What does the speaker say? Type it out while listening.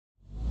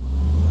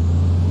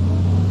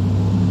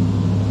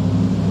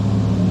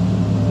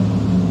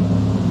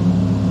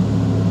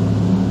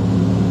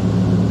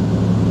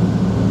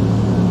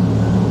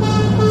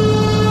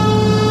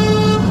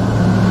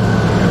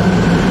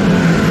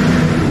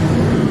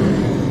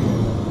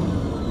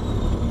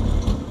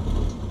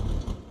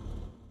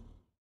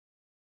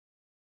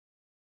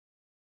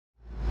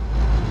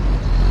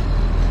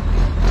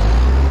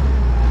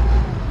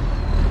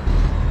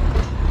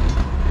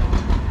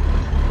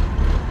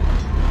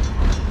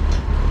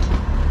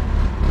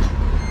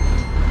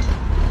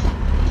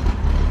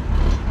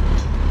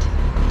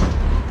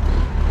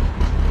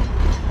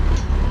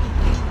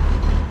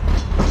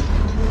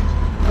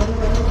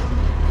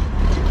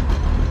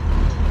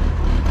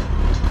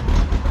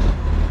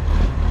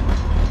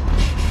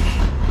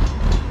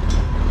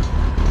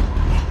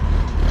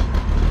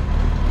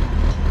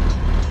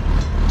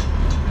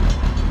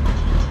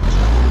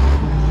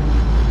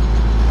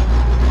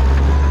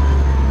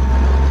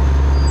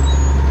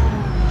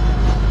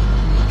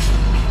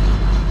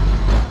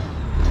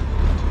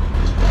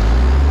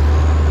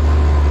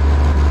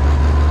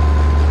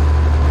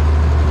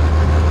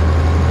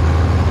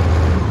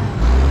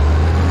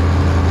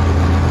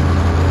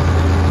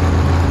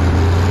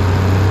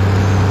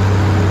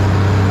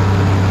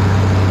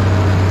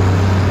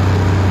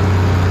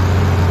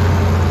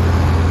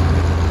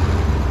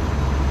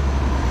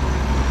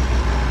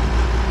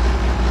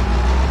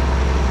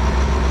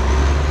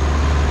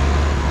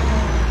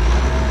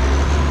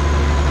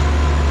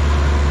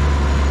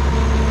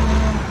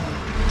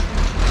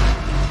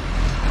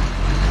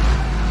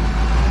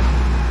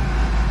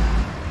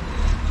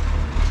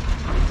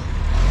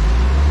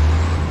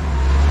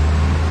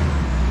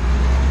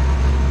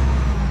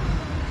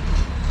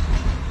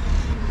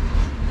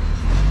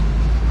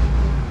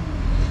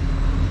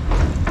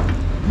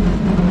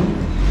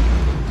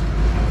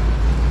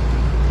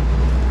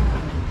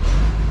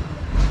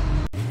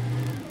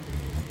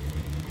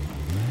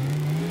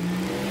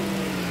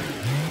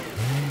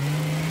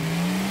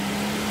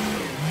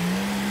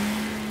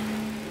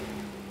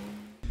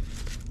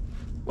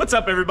What's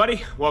up,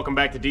 everybody? Welcome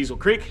back to Diesel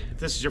Creek. If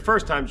this is your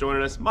first time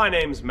joining us, my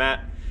name's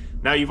Matt.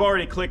 Now, you've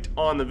already clicked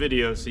on the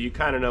video, so you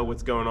kind of know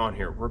what's going on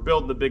here. We're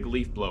building the big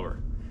leaf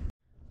blower.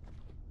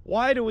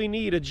 Why do we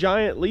need a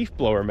giant leaf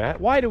blower,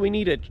 Matt? Why do we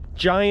need a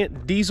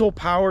giant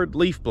diesel-powered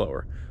leaf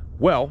blower?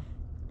 Well,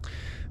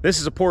 this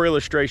is a poor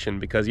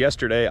illustration because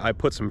yesterday I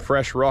put some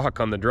fresh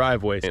rock on the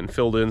driveway and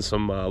filled in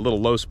some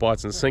little low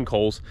spots and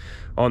sinkholes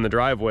on the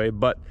driveway.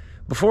 But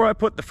before I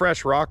put the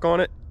fresh rock on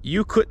it,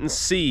 you couldn't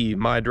see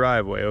my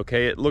driveway,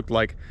 okay? It looked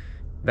like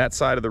that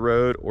side of the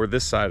road or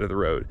this side of the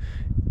road.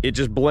 It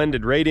just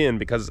blended right in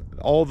because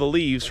all the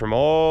leaves from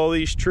all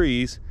these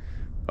trees,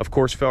 of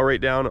course, fell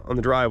right down on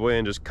the driveway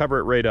and just cover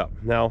it right up.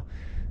 Now,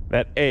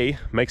 that A,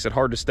 makes it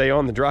hard to stay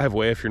on the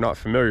driveway if you're not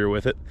familiar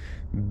with it.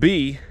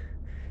 B,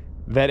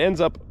 that ends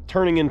up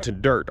turning into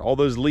dirt. All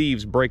those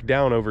leaves break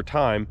down over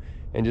time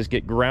and just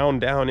get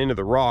ground down into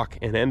the rock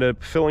and end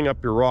up filling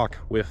up your rock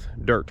with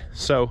dirt.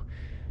 So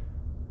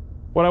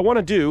what I want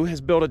to do is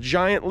build a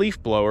giant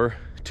leaf blower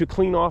to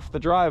clean off the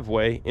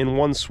driveway in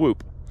one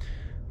swoop.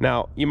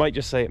 Now, you might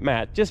just say,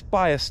 Matt, just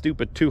buy a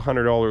stupid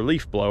 $200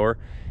 leaf blower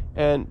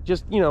and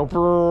just, you know,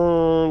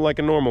 like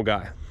a normal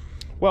guy.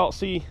 Well,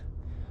 see,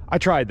 I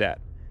tried that.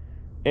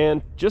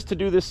 And just to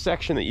do this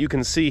section that you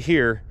can see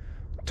here,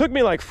 took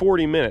me like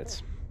 40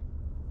 minutes.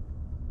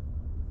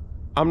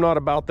 I'm not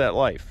about that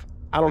life.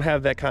 I don't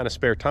have that kind of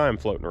spare time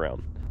floating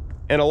around.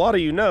 And a lot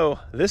of you know,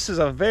 this is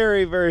a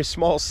very, very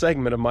small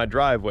segment of my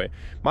driveway.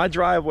 My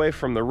driveway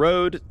from the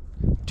road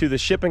to the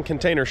shipping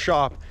container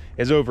shop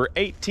is over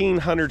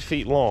 1,800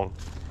 feet long.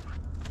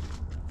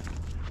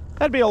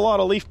 That'd be a lot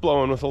of leaf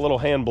blowing with a little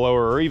hand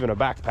blower or even a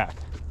backpack.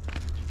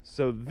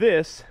 So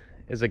this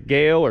is a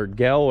Gale or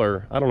Gel,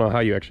 or I don't know how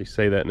you actually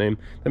say that name.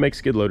 They make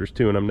skid loaders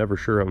too, and I'm never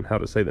sure on how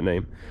to say the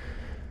name.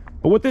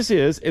 But what this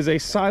is a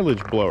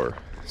silage blower.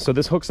 So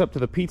this hooks up to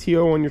the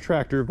PTO on your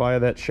tractor via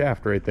that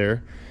shaft right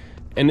there,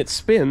 and it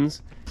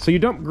spins. So you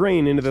dump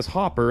grain into this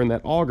hopper, and that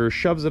auger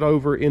shoves it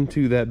over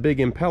into that big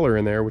impeller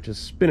in there, which is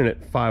spinning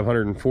at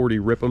 540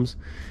 ripms.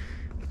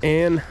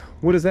 And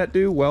what does that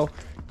do? Well,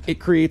 it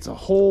creates a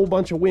whole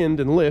bunch of wind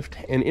and lift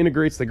and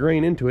integrates the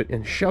grain into it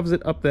and shoves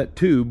it up that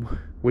tube,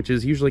 which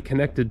is usually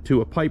connected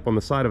to a pipe on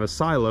the side of a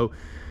silo,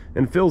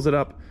 and fills it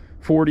up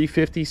 40,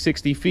 50,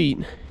 60 feet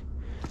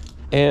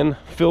and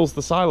fills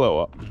the silo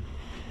up.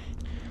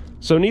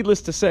 So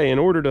needless to say, in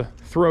order to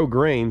throw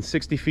grain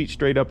 60 feet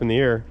straight up in the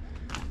air,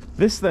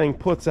 this thing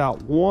puts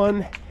out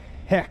one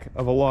heck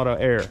of a lot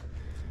of air.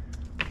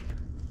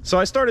 So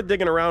I started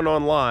digging around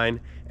online,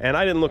 and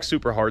I didn't look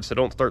super hard, so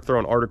don't start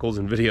throwing articles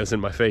and videos in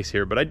my face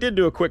here, but I did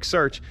do a quick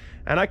search,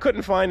 and I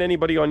couldn't find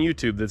anybody on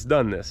YouTube that's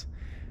done this.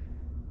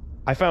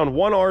 I found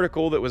one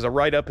article that was a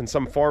write-up in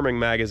some farming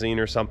magazine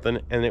or something,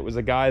 and it was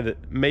a guy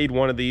that made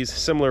one of these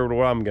similar to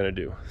what I'm gonna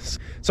do.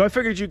 So I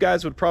figured you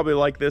guys would probably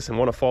like this and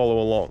want to follow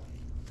along.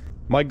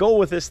 My goal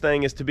with this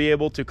thing is to be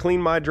able to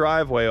clean my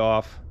driveway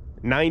off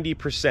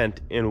 90%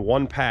 in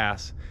one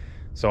pass.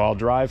 So I'll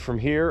drive from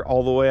here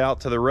all the way out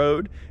to the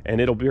road,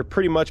 and it'll be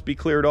pretty much be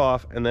cleared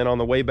off, and then on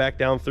the way back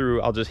down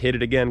through, I'll just hit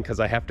it again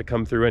because I have to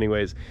come through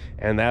anyways,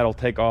 and that'll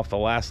take off the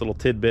last little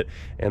tidbit,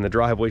 and the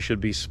driveway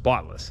should be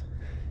spotless.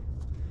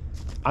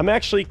 I'm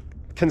actually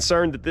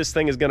concerned that this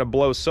thing is going to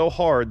blow so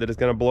hard that it's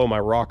going to blow my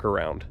rock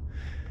around.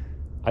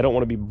 I don't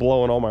want to be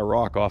blowing all my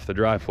rock off the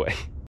driveway.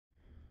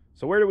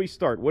 So where do we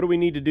start? What do we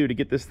need to do to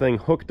get this thing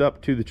hooked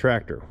up to the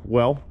tractor?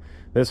 Well,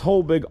 this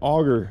whole big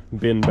auger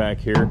bin back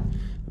here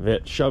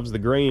that shoves the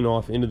grain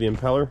off into the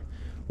impeller,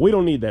 we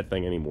don't need that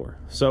thing anymore.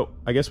 So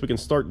I guess we can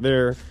start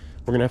there.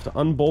 We're gonna have to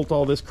unbolt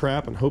all this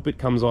crap and hope it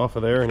comes off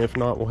of there, and if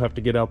not, we'll have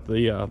to get out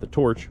the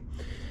torch.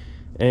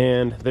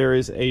 And there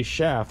is a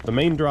shaft, the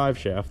main drive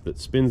shaft that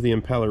spins the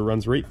impeller,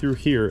 runs right through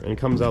here and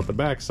comes out the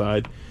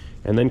backside,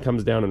 and then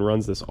comes down and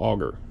runs this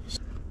auger.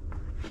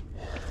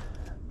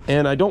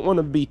 And I don't want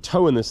to be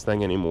towing this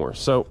thing anymore,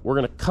 so we're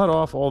going to cut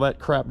off all that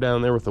crap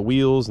down there with the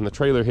wheels and the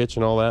trailer hitch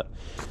and all that,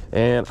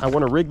 and I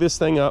want to rig this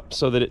thing up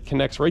so that it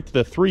connects right to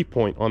the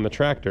 3-point on the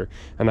tractor,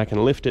 and I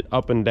can lift it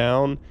up and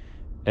down.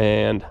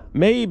 And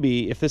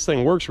maybe if this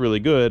thing works really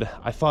good,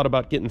 I thought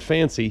about getting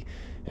fancy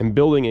and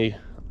building a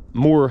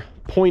more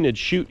pointed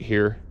chute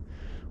here,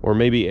 or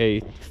maybe a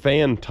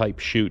fan type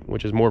chute,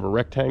 which is more of a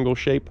rectangle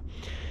shape.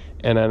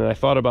 And then I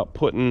thought about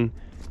putting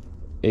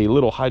a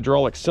little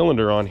hydraulic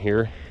cylinder on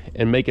here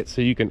and make it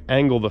so you can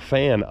angle the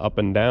fan up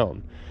and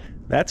down.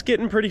 That's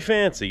getting pretty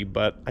fancy,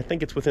 but I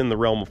think it's within the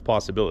realm of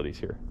possibilities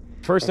here.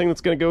 First thing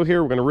that's going to go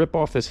here, we're going to rip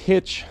off this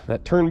hitch,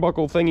 that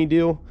turnbuckle thingy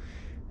deal,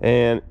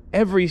 and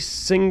every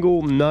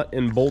single nut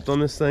and bolt on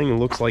this thing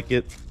looks like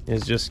it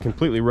is just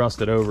completely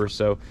rusted over.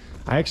 So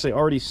I actually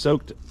already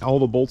soaked all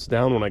the bolts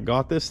down when I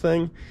got this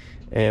thing,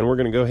 and we're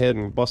going to go ahead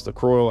and bust the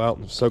coil out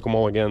and soak them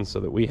all again so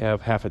that we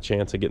have half a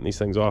chance of getting these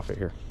things off of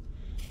here.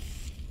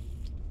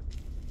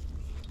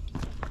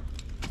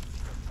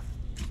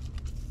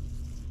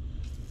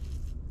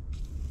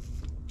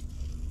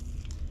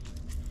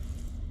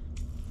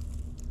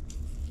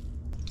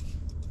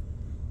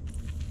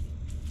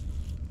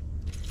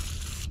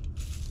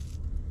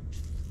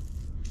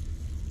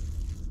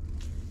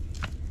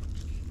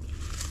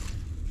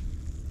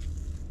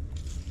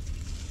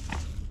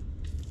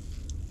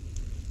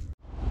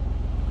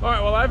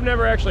 I've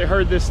never actually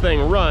heard this thing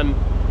run.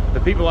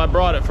 The people I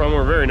brought it from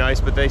were very nice,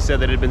 but they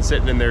said that it had been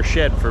sitting in their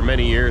shed for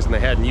many years and they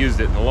hadn't used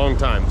it in a long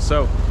time.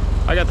 So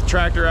I got the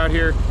tractor out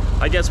here.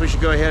 I guess we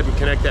should go ahead and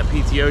connect that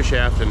PTO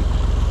shaft and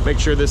make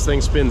sure this thing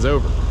spins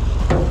over.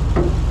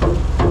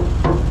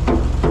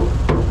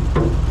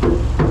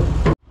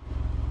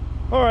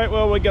 All right,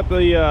 well, we got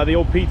the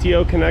old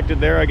PTO connected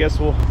there. I guess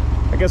we'll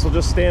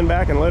just stand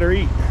back and let her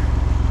eat.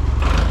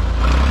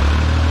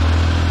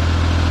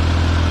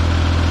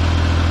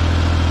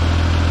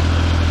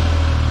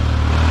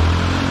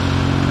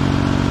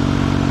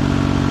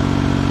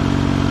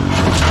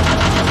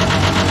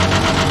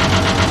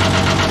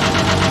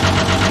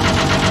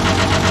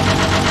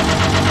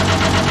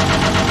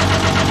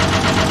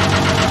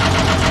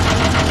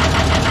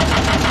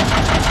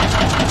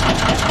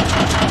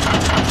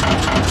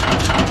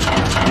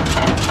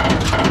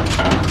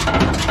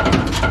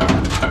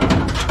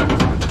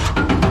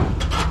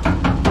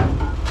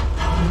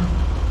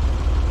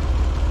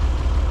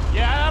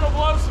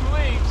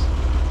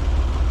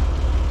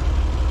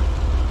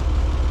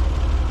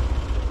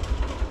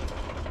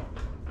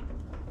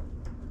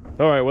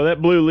 All right, well,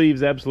 that blew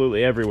leaves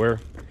absolutely everywhere.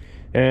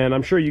 And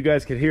I'm sure you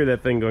guys could hear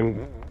that thing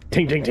going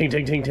ting, ting, ting,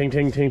 ting, ting, ting,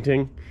 ting, ting,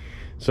 ting.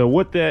 So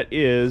what that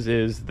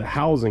is the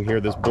housing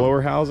here, this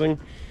blower housing,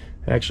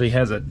 actually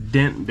has a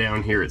dent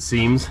down here, it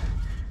seems.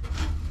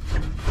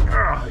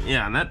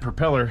 Yeah, and that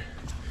impeller,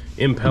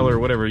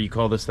 whatever you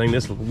call this thing,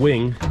 this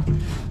wing,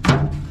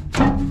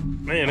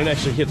 man, it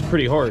actually hits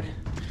pretty hard.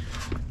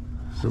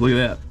 So look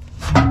at that.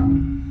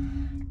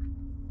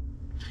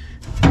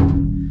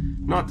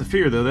 Not to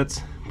fear though, that's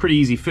pretty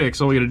easy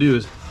fix. All we gotta do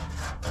is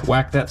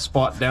whack that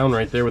spot down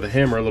right there with a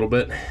hammer a little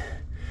bit.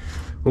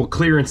 We'll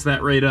clearance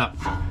that right up.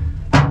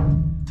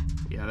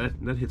 Yeah,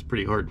 that hits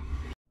pretty hard.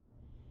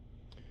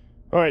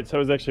 All right, so I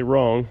was actually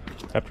wrong.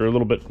 After a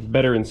little bit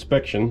better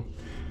inspection,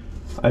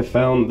 I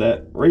found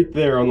that right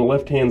there on the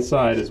left-hand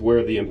side is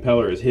where the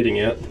impeller is hitting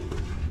at.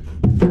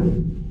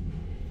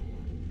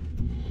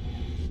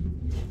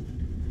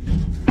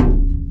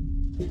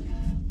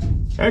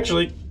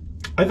 Actually,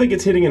 I think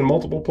it's hitting in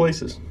multiple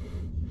places.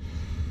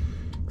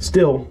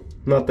 Still,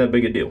 not that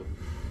big a deal.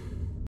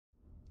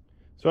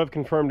 So I've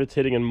confirmed it's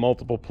hitting in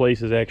multiple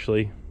places,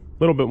 actually. A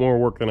little bit more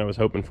work than I was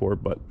hoping for,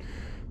 but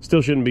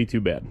still shouldn't be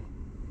too bad.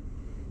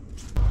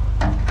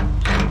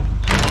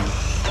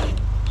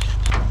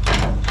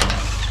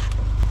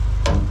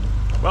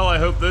 Well, I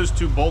hope those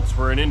two bolts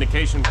were an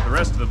indication for the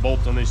rest of the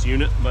bolts on this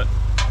unit, but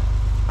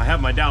I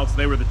have my doubts.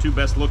 They were the two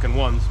best looking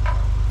ones.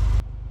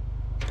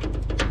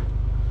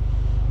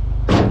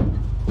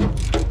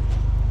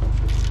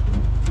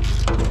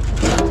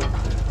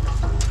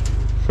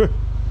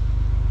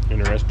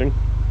 Interesting.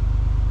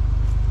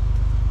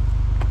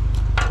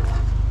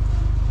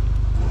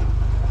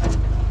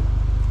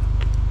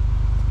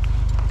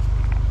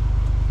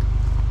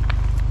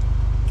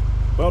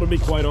 Well, to be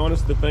quite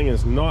honest, the thing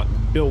is not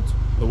built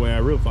the way I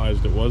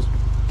realized it was.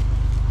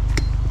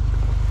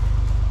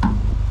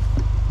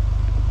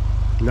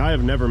 Now, I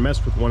have never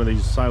messed with one of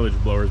these silage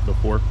blowers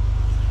before.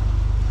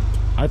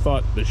 I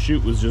thought the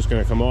chute was just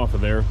going to come off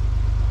of there,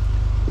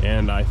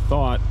 and I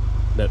thought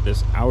that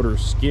this outer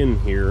skin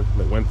here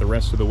that went the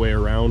rest of the way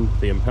around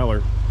the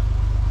impeller,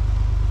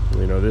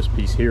 you know, this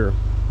piece here,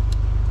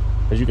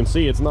 as you can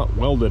see, it's not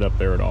welded up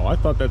there at all. I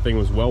thought that thing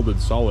was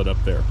welded solid up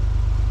there.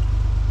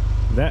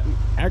 That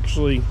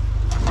actually,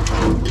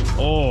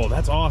 oh,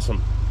 that's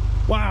awesome.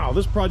 Wow,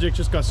 this project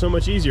just got so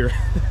much easier.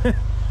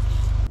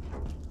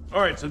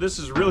 All right, so this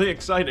is really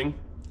exciting.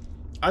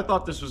 I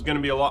thought this was going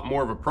to be a lot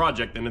more of a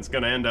project than it's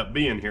going to end up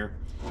being here.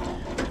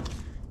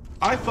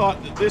 I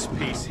thought that this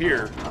piece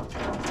here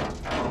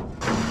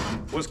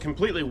was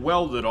completely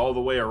welded all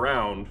the way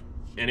around,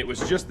 and it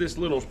was just this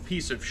little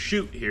piece of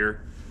chute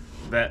here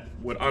that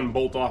would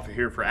unbolt off of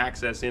here for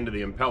access into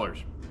the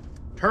impellers.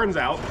 Turns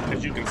out,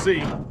 as you can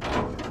see,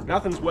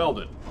 nothing's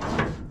welded.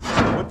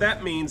 What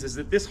that means is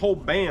that this whole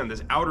band,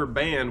 this outer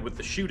band with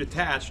the chute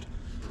attached,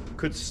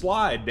 could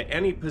slide to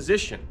any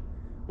position,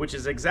 which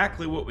is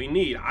exactly what we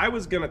need. I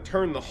was going to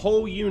turn the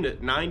whole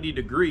unit 90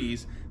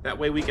 degrees, that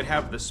way we could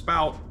have the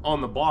spout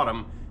on the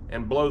bottom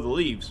and blow the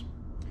leaves.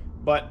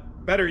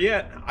 But better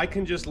yet, I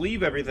can just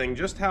leave everything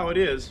just how it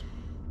is,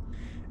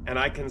 and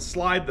I can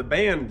slide the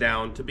band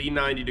down to be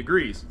 90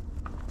 degrees.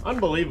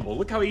 Unbelievable.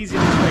 Look how easy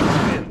this thing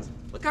spins.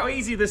 Look how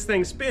easy this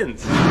thing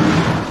spins.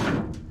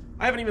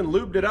 I haven't even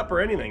lubed it up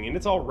or anything, and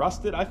it's all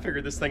rusted. I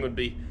figured this thing would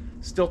be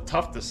still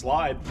tough to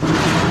slide.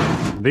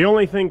 The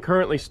only thing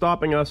currently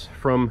stopping us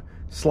from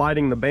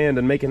sliding the band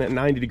and making it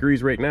 90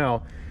 degrees right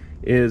now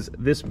is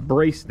this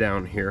brace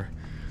down here.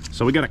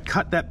 So we got to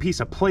cut that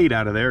piece of plate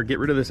out of there, get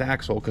rid of this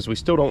axle, because we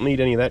still don't need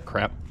any of that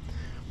crap.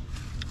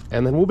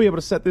 And then we'll be able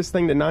to set this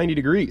thing to 90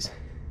 degrees.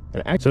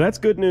 So that's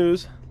good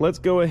news. Let's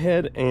go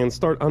ahead and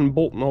start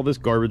unbolting all this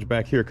garbage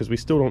back here, because we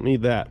still don't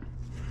need that.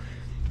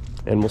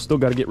 And we'll still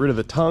got to get rid of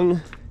the tongue,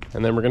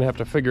 and then we're going to have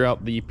to figure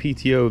out the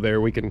PTO there.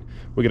 We got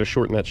to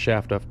shorten that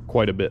shaft up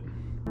quite a bit.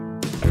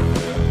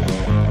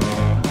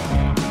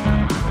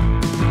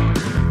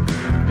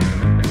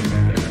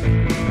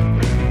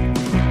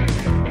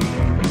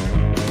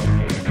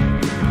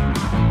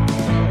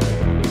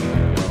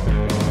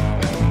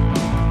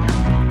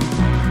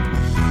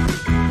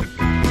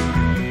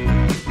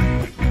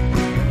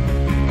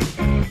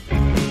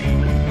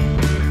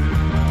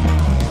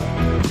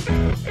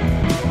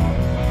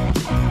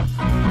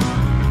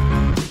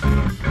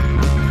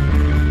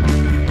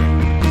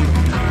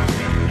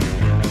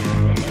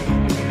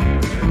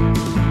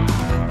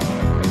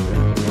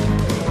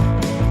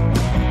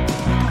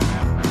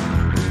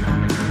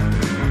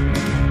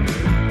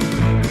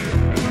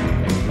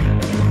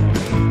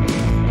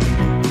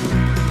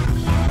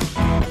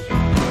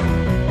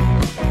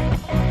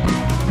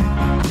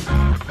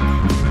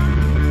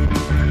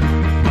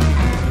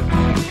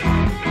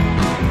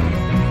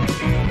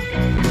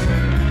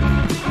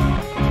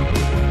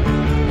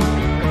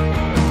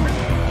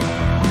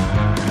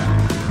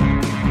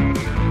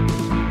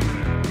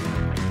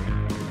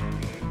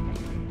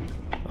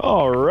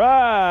 All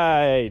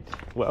right.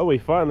 Well, we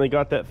finally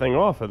got that thing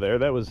off of there.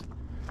 That was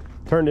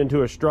turned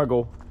into a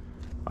struggle.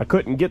 I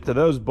couldn't get to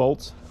those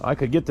bolts. I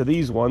could get to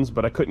these ones,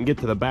 but I couldn't get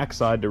to the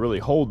backside to really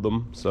hold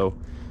them. So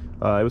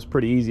it was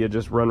pretty easy to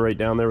just run right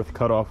down there with the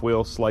cutoff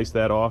wheel, slice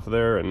that off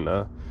there,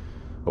 and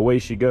away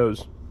she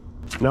goes.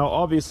 Now,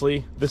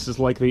 obviously, this is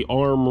like the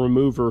arm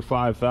remover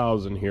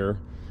 5000 here.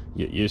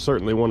 You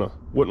certainly wouldn't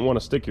want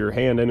to stick your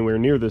hand anywhere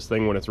near this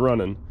thing when it's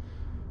running.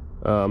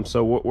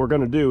 So what we're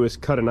going to do is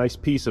cut a nice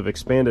piece of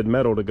expanded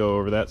metal to go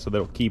over that, so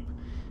that'll keep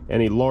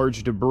any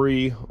large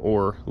debris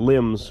or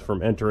limbs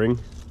from entering.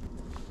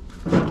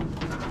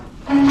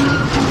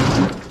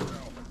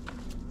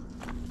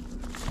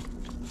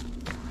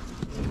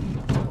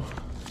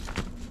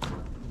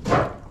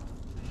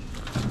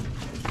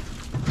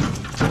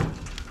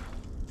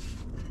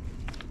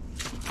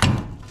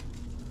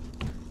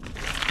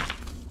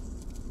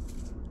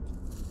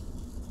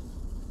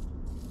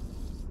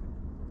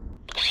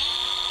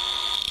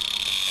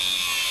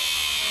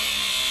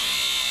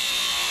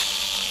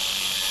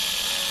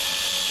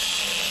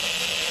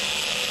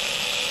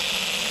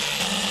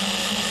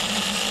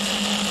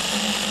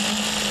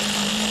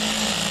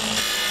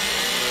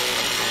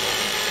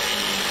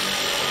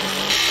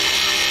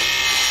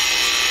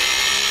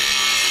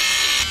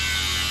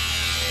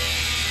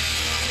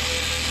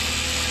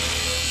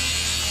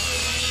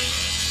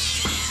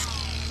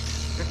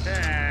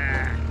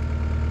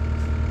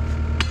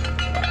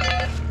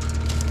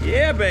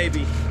 Yeah,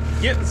 baby,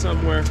 getting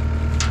somewhere.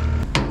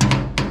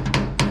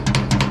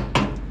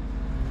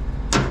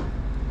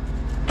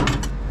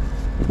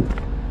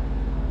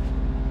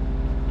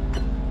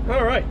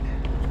 All right,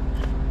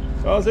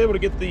 so I was able to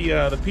get the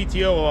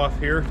PTO off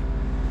here,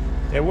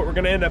 and what we're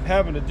going to end up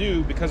having to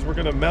do, because we're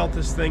going to mount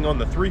this thing on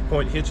the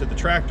 3-point hitch of the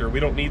tractor, we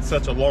don't need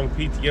such a long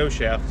PTO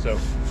shaft, so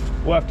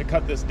we'll have to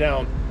cut this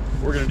down.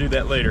 We're going to do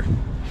that later.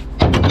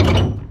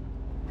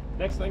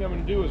 Next thing I'm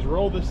going to do is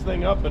roll this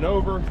thing up and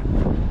over,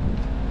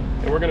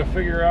 and we're going to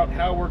figure out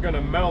how we're going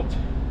to mount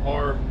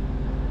our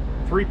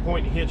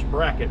 3-point hitch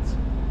brackets.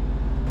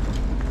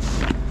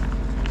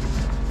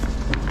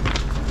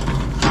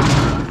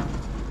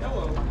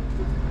 Hello.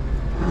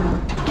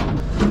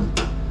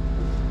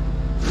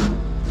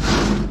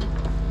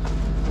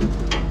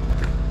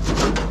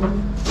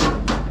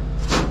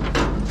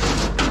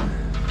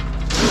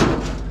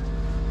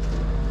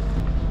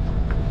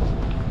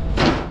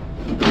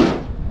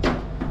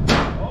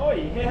 Oh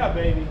yeah,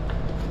 baby.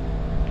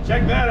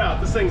 Check that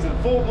out. This thing's in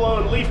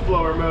full-blown leaf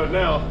blower mode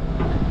now.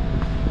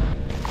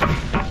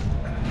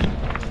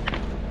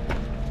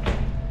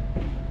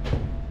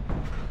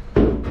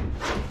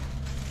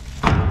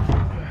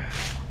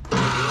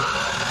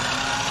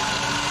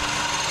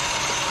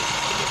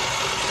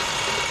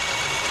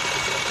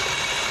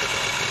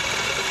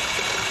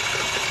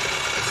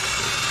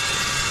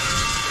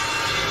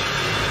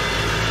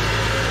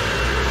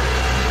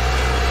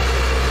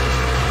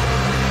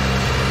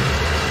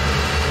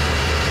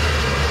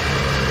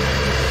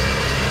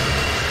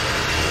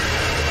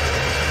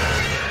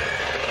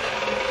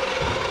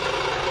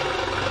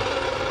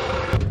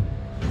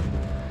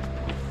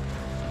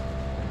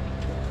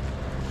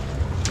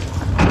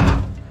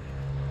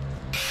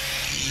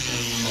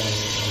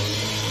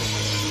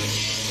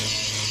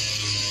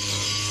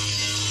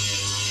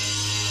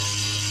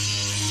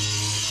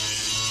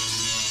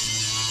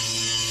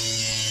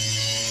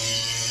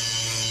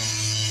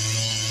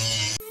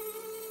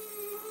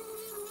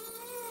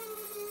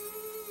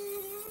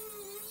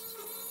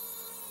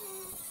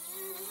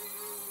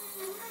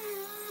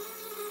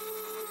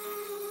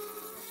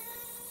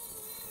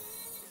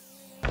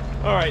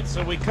 All right,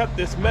 so we cut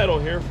this metal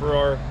here for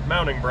our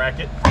mounting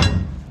bracket.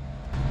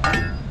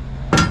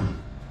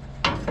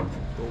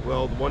 We'll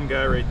weld one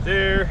guy right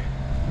there.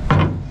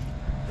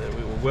 Then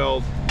we will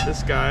weld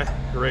this guy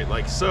right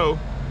like so.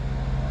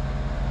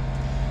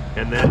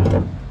 And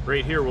then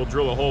right here we'll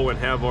drill a hole and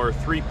have our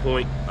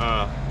 3-point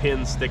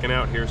pins sticking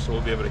out here, so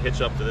we'll be able to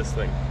hitch up to this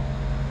thing.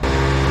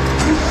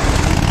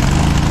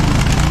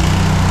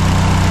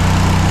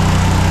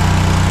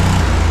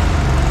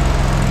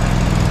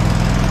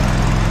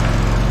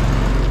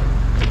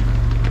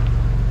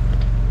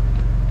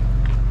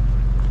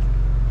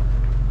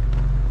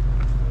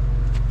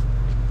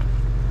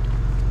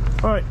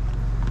 All right,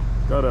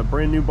 got a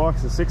brand new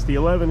box of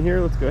 6011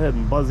 here. Let's go ahead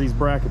and buzz these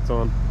brackets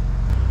on.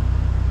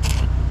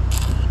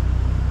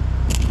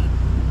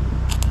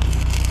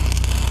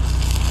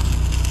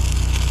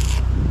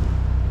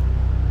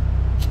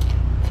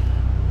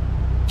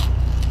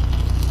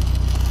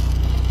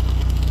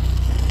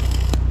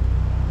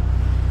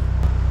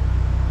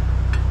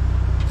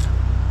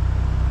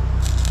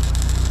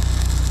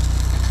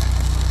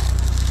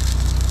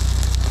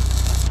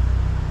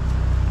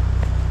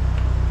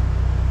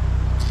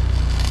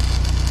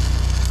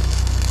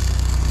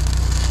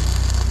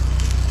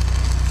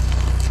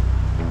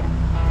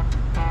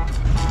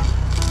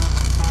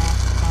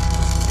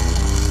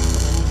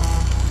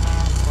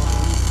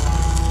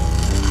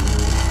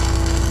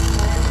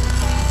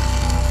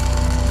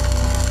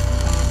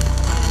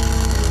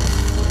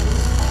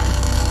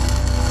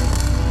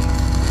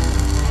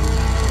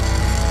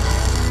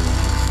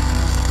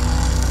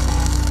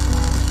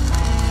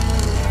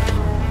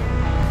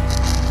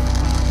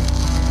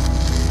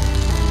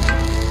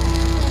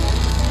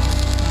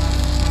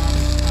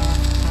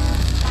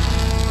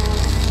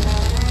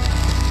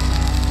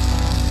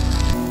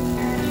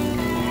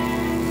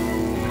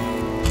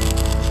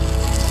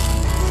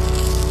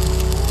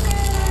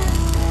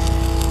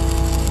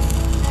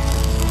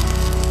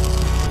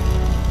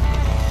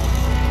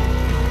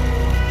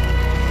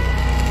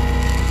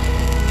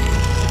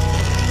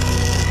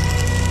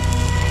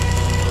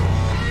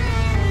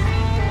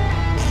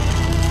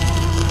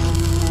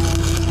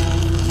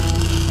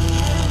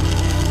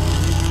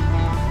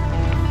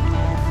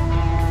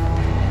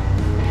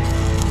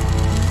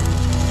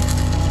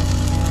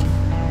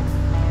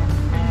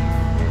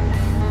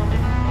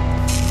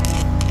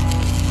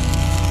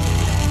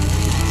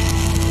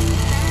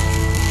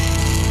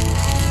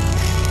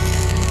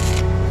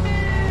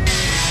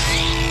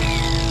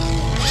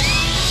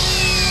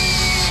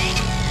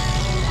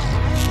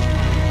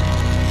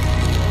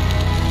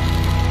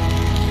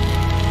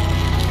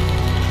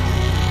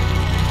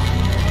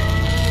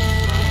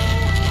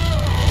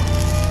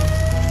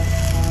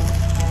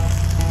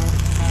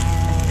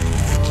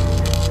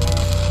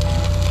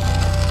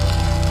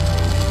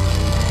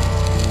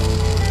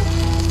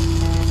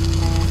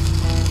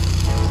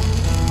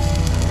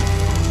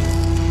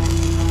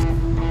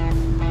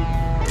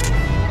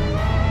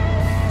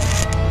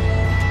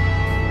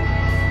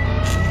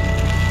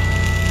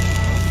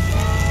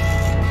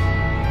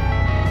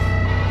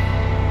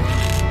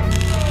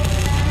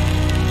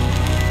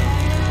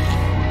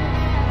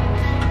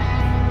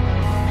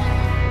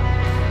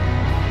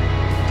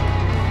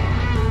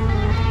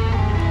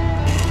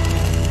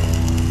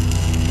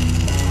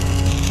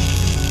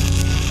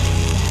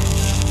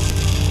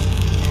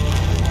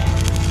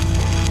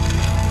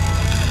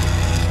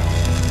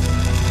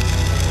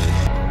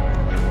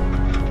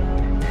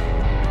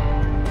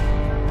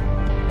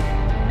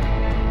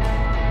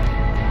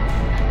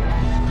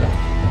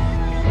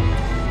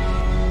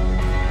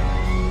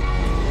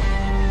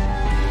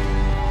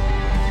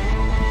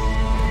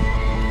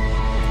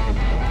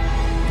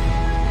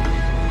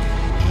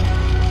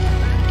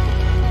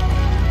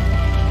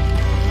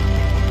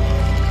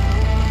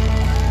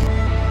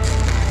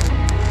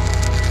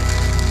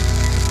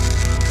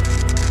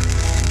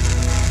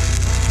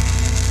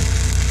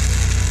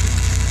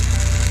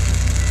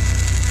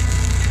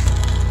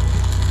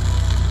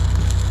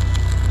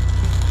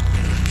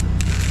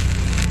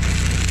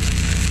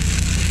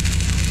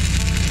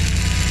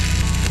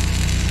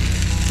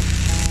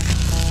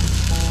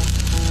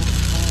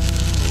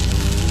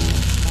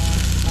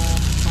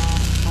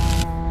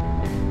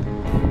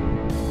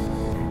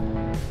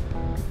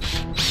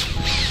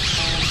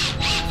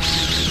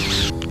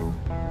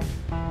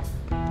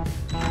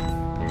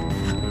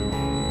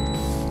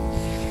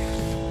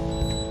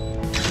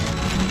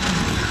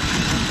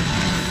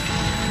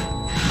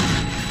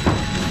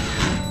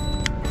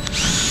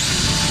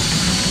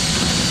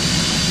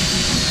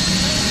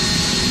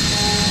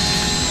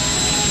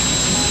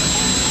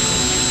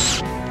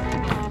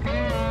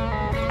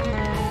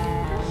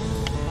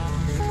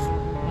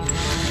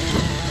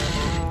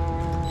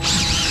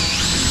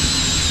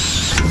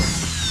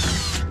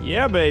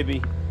 Yeah,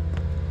 baby.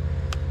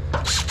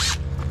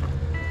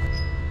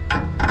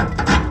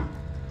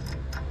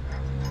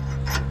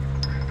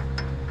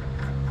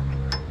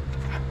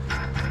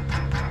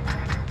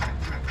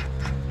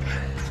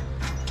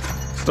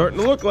 Starting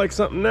to look like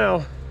something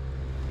now.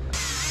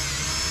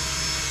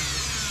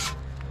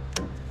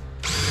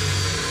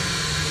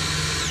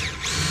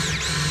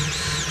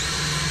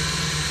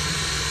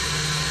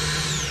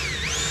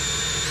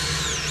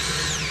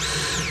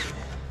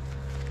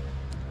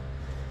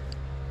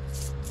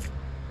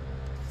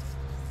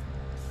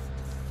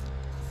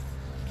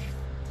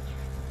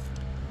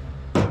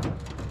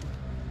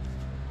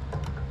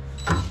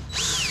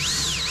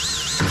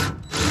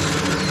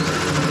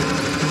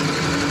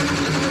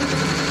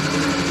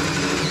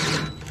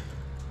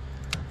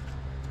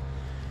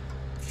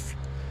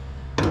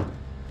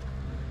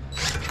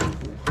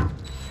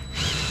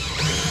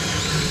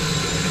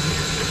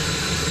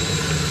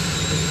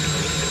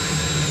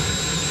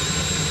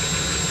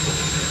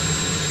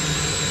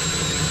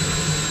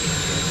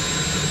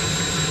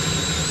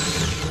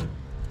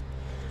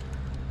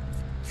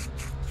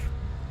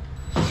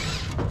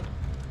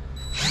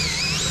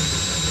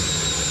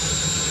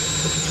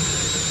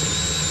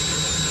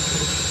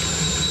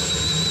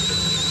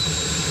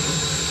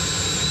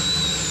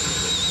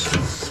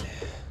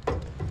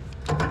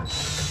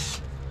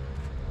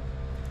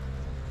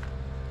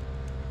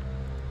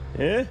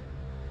 Yeah,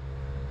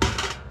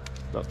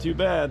 not too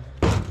bad.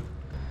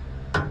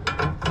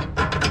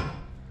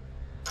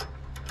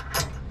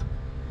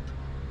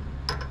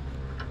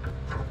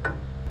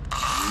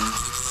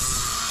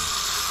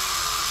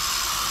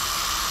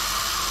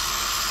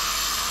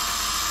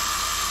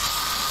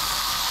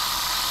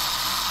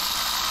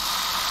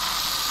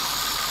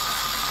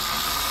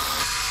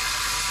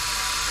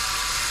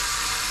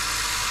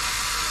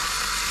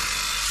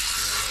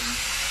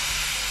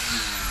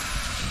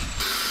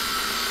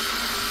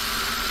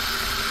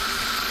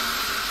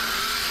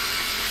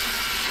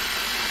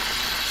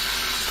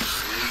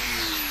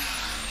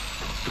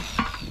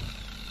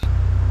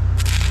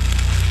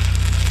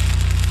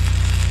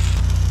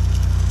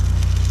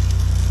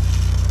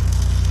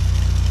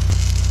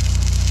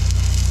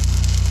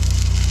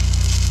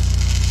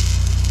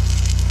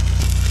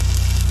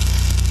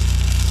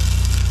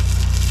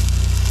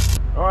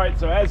 Alright,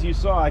 so as you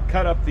saw, I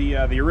cut up the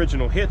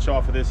original hitch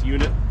off of this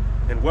unit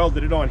and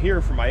welded it on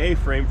here for my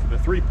A-frame for the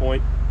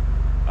 3-point.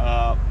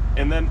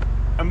 And then,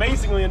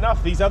 amazingly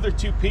enough, these other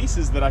two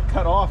pieces that I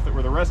cut off that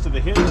were the rest of the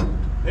hitch,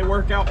 they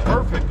work out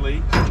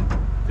perfectly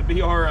to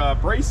be our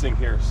bracing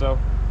here. So,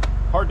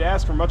 hard to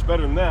ask for much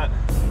better than that.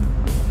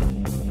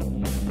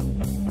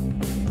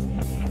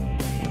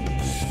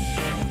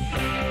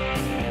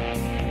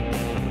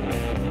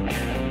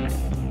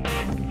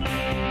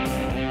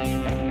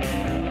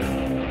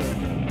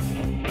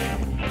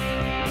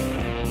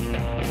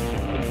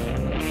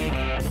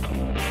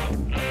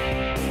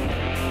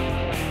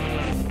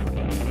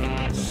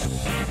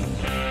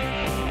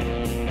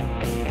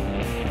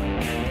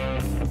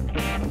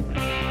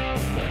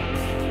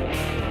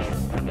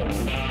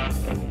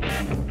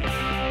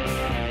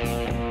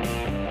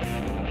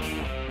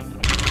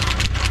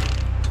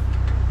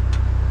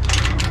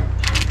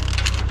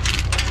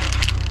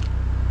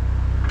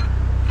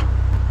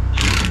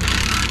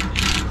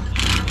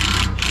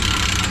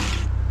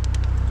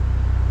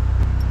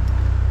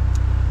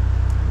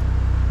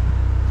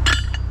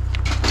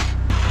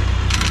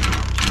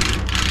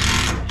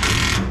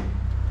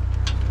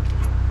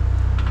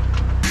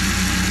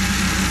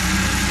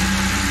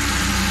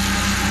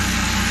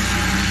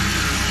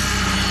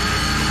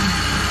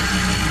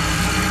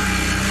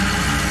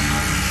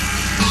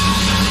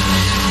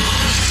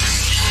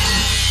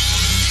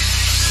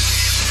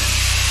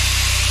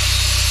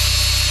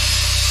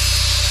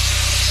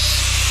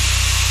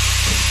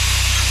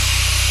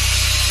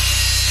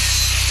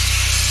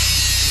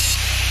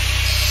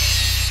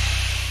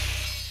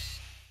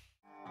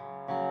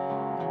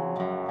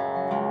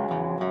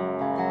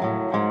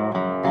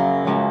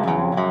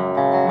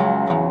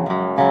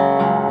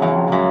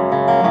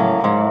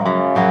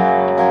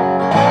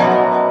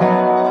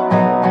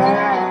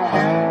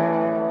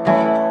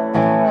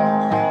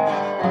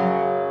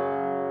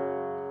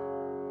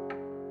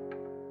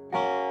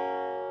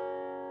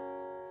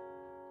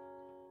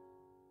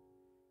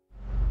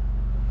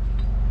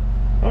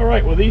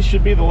 Alright, well these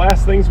should be the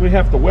last things we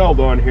have to weld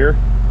on here.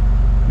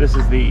 This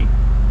is the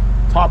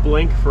top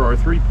link for our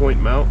 3-point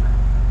mount.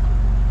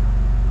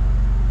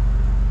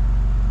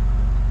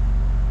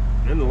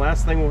 And the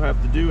last thing we'll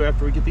have to do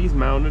after we get these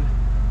mounted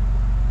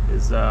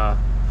is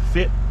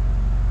fit.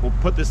 We'll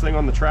put this thing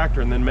on the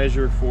tractor and then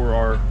measure for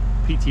our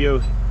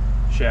PTO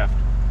shaft.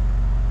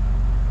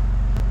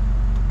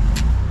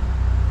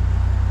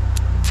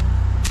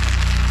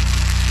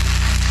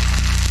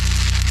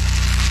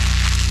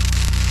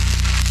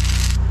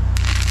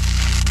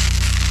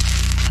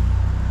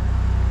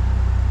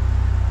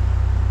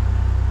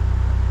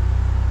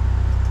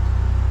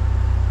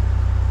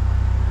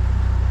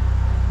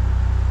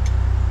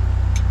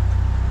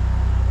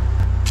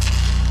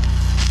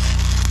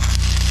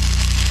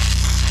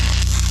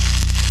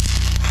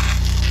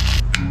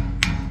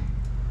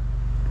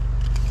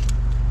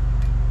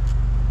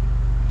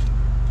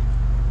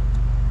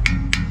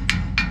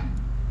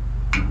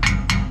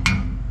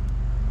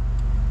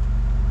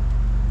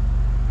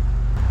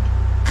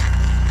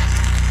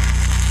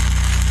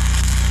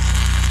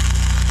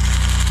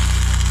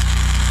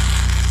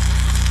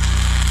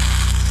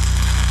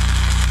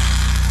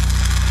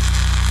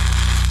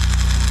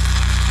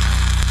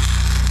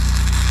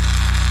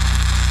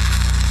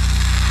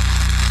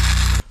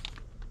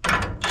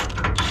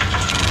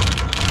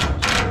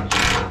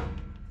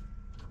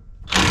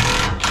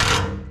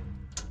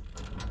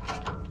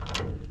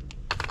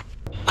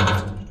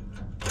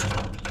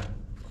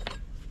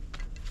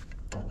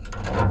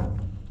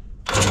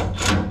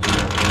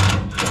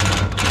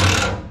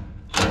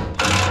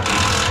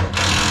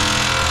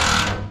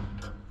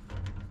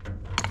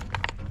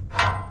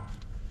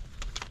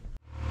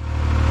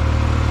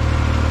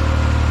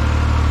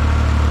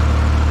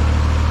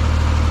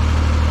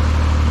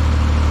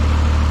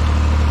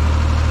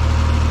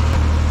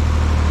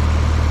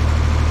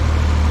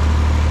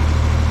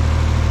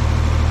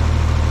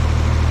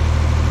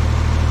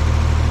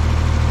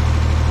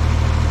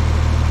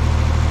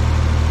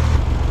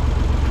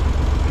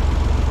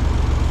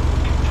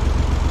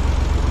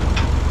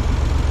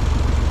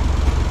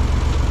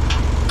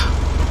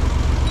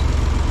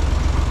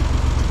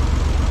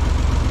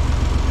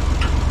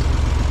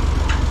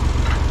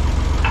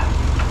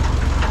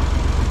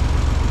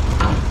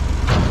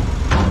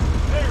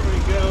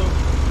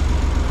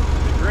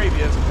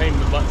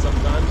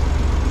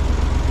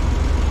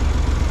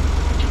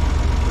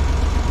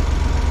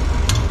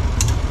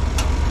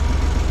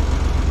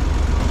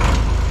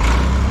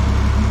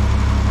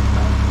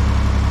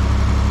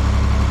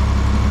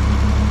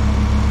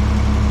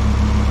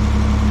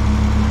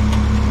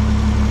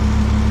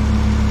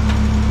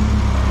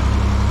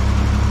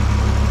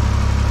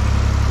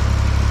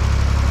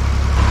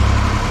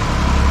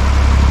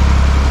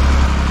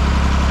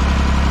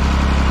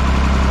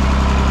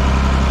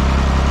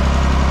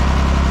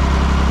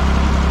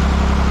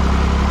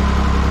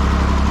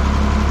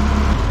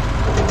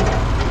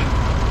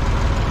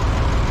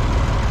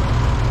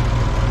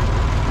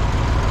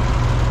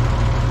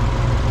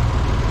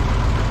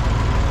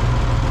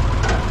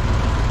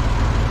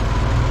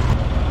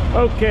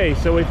 Okay,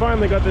 so we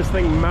finally got this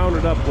thing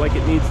mounted up like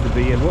it needs to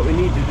be, and what we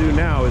need to do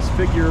now is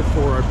figure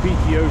for our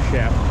PTO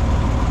shaft.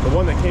 The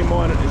one that came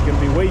on it is going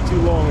to be way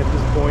too long at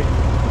this point,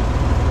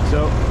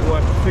 so we'll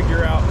have to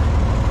figure out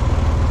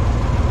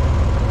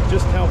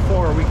just how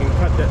far we can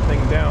cut that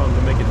thing down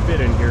to make it fit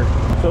in here.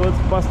 So let's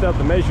bust out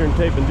the measuring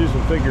tape and do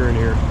some figuring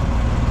here.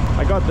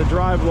 I got the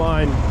drive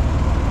line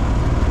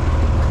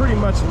pretty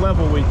much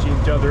level with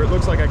each other. It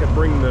looks like I could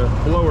bring the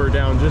blower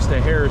down just a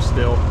hair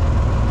still,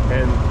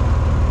 and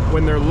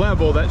when they're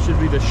level, that should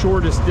be the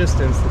shortest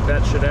distance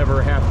that should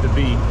ever have to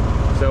be.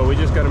 So we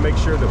just got to make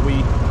sure that we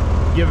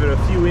give it a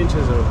few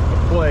inches of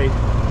play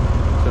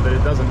so that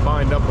it doesn't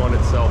bind up on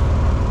itself.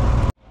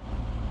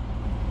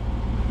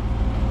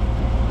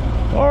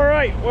 All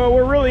right, well,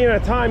 we're really in a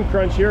time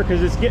crunch here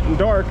because it's getting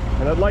dark,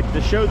 and I'd like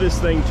to show this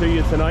thing to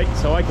you tonight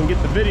so I can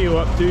get the video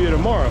up to you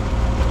tomorrow.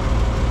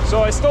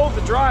 So I stole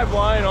the drive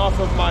line off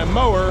of my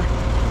mower,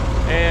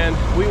 and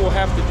we will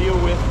have to deal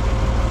with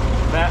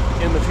that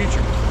in the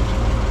future.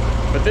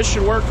 But this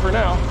should work for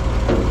now.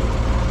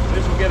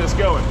 This will get us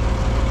going.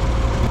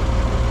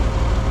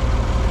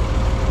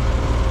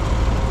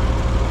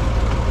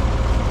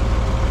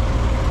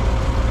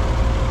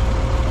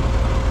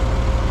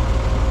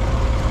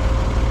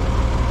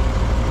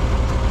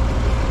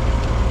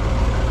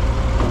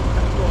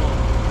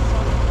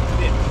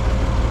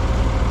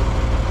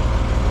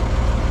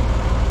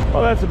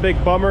 Well, that's a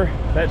big bummer.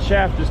 That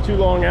shaft is too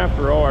long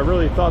after all. I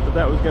really thought that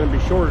that was going to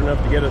be short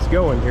enough to get us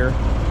going here.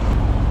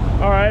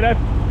 All right,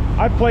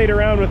 I played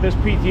around with this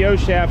PTO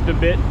shaft a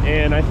bit,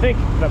 and I think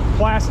the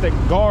plastic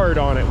guard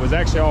on it was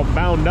actually all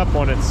bound up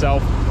on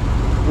itself.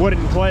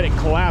 Wouldn't let it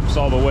collapse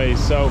all the way,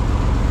 so we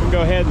can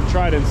go ahead and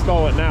try to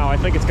install it now. I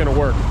think it's going to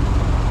work.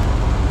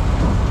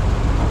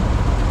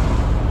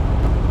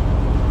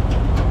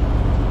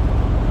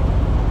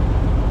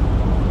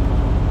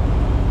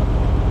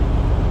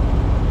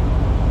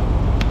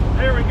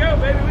 There we go,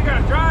 baby. We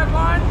got a drive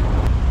line.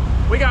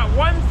 We got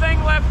one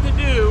thing left to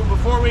do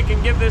before we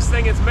can give this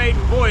thing its maiden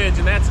voyage,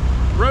 and that's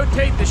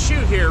rotate the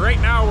chute here. Right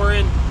now we're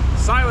in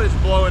silage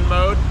blowing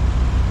mode,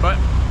 but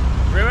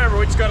remember,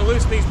 we just got to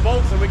loosen these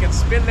bolts and we can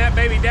spin that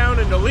baby down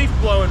into leaf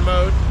blowing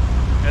mode,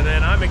 and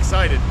then I'm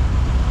excited.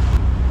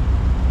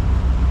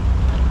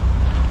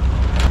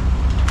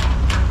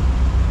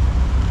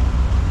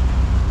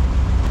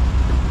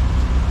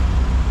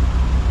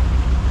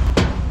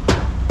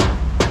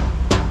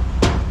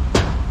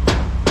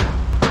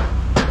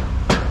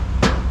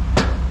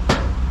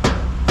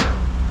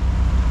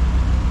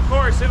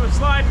 It was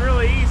sliding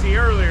really easy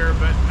earlier,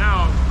 but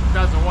now it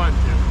doesn't want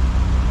to.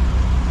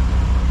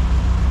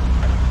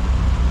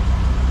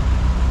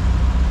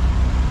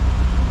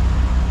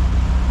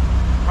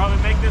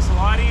 Probably make this a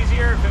lot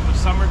easier if it was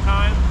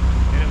summertime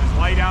and it was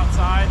light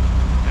outside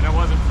and it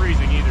wasn't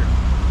freezing either.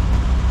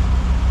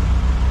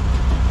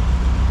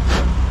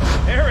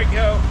 There we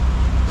go.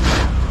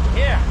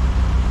 Yeah.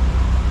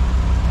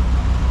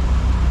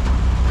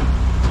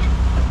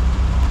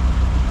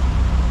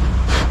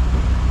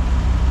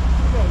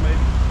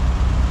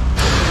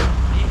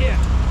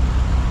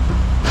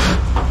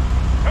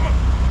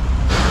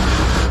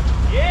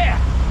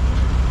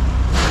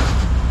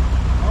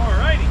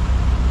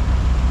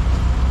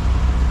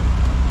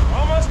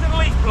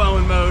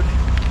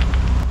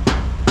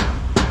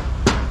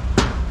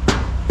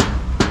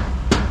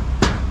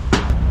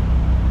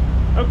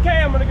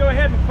 Okay, I'm going to go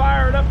ahead and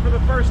fire it up for the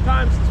first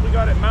time since we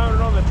got it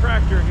mounted on the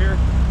tractor here.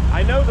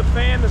 I know the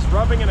fan is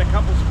rubbing in a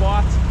couple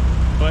spots,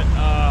 but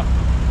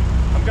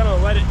I'm going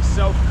to let it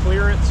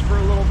self-clearance for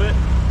a little bit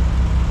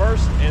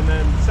first, and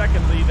then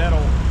secondly, that'll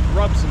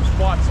rub some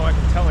spots so I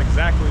can tell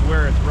exactly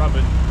where it's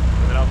rubbing,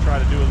 and then I'll try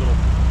to do a little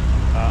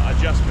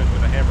adjustment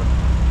with a hammer.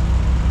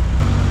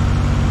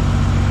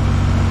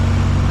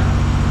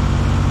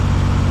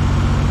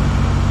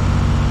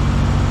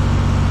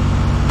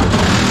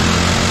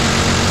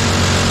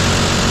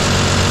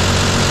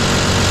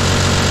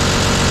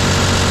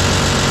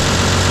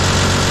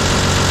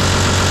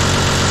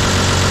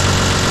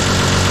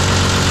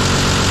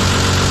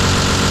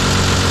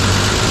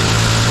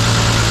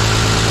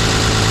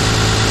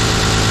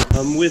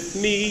 Come with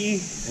me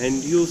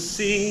and you'll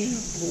see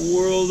a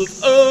world of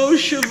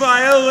OSHA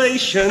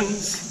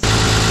violations.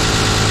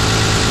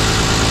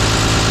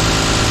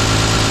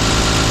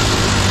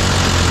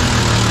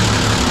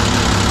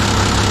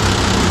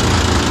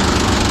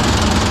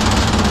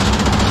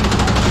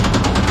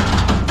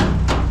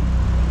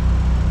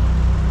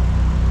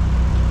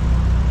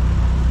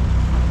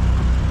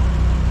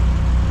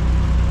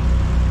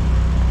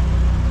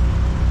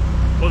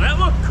 Well, that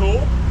looked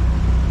cool.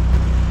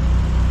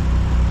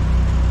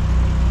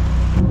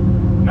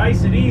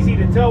 Nice and easy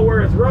to tell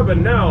where it's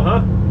rubbing now,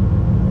 huh?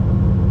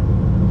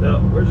 So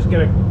we're just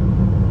gonna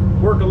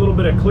work a little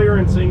bit of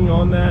clearancing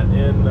on that,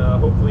 and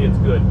hopefully it's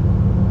good.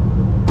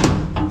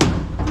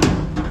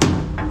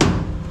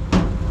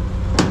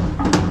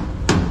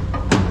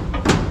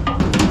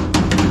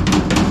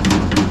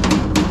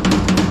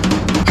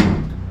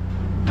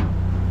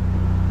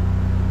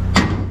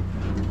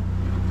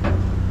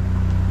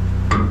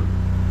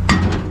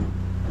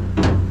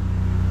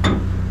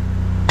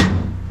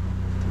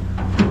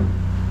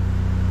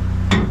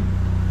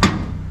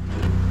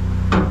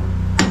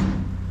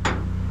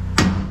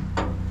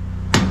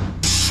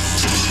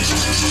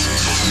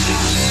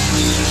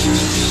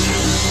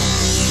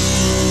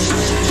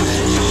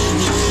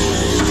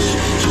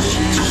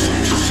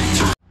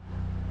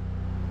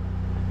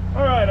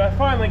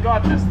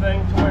 got this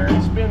thing to where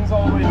it spins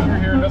all the way through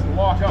here and doesn't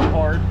lock up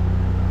hard.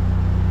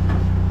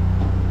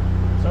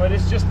 So it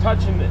is just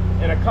touching it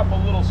in a couple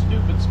little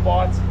stupid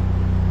spots.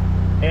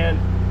 And,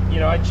 you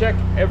know, I check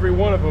every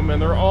one of them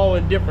and they're all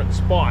in different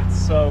spots.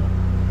 So,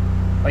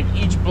 like,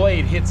 each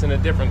blade hits in a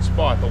different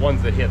spot, the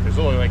ones that hit. There's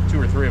only like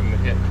 2 or 3 of them that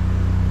hit.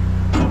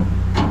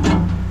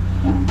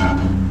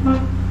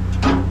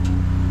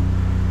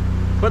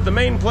 But the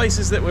main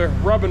places that we're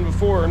rubbing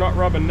before are not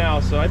rubbing now,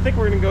 so I think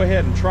we're gonna go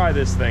ahead and try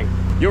this thing.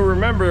 You'll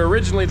remember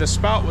originally the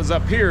spout was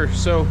up here,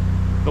 so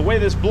the way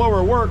this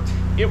blower worked,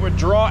 it would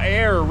draw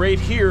air right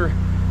here,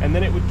 and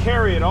then it would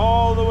carry it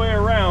all the way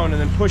around and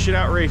then push it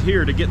out right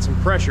here to get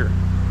some pressure.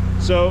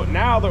 So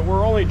now that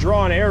we're only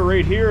drawing air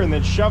right here and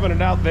then shoving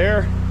it out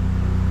there,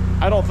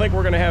 I don't think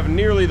we're gonna have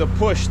nearly the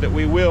push that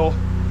we will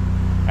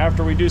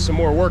after we do some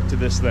more work to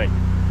this thing.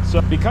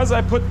 So because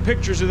I put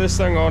pictures of this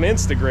thing on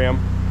Instagram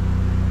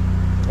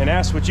and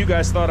asked what you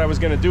guys thought I was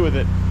gonna do with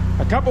it,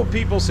 a couple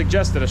people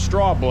suggested a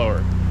straw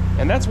blower.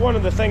 And that's one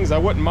of the things I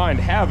wouldn't mind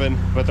having,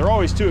 but they're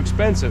always too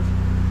expensive.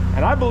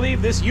 And I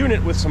believe this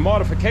unit with some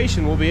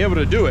modification will be able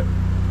to do it.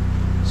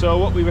 So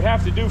what we would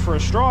have to do for a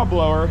straw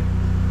blower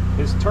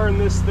is turn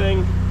this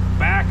thing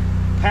back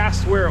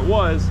past where it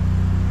was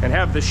and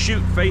have the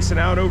chute facing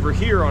out over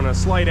here on a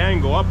slight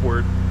angle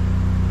upward.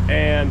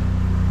 And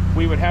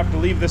we would have to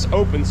leave this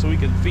open so we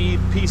could feed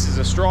pieces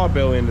of straw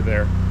bale into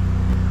there.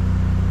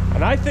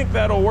 And I think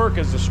that'll work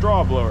as a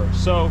straw blower.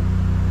 So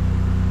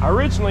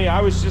originally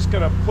I was just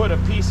gonna put a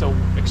piece of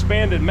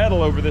expanded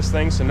metal over this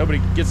thing so nobody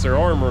gets their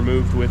arm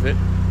removed with it,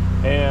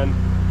 and,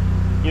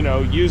 you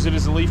know, use it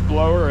as a leaf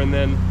blower and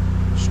then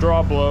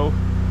straw blow.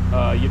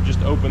 You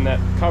just open that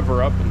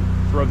cover up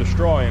and throw the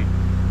straw in.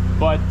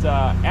 But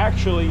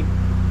actually,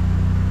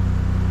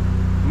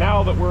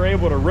 now that we're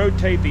able to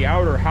rotate the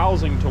outer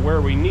housing to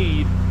where we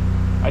need,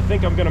 I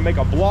think I'm gonna make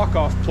a block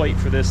off plate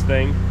for this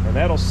thing, and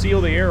that'll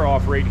seal the air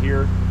off right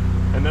here.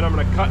 And then I'm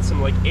gonna cut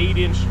some like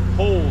 8-inch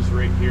holes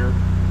right here.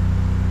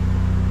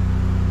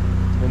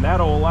 And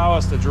that'll allow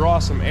us to draw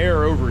some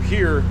air over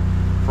here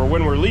for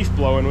when we're leaf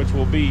blowing, which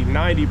will be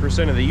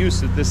 90% of the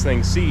use that this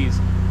thing sees.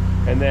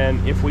 And then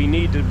if we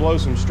need to blow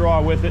some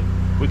straw with it,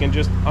 we can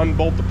just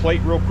unbolt the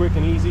plate real quick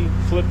and easy,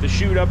 flip the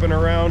chute up and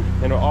around,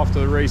 and off to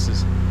the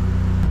races.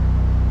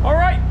 All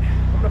right,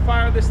 I'm gonna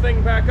fire this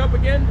thing back up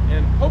again,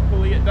 and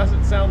hopefully it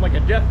doesn't sound like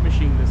a death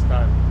machine this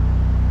time.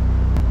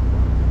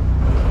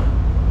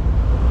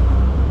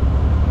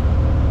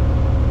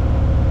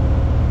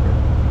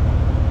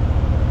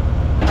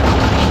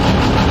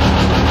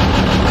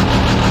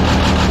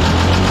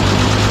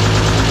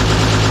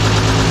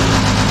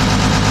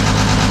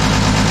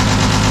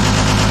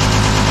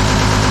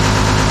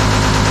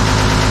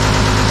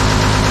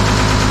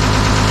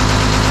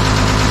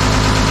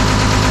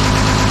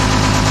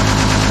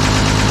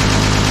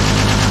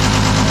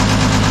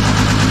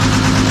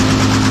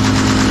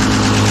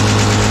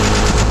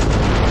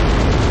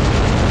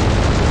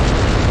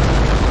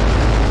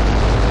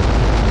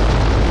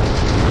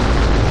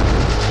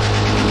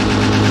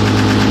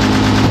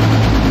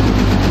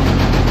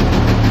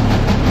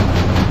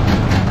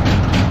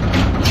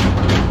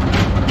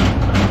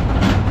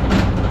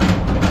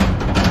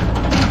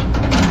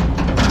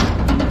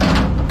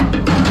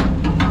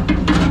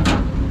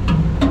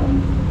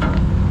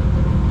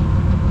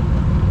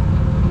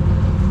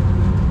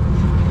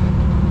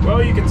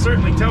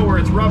 Certainly tell where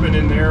it's rubbing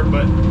in there,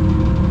 but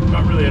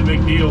not really a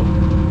big deal.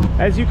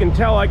 As you can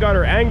tell, I got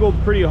her angled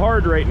pretty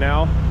hard right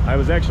now. I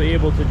was actually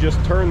able to just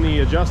turn the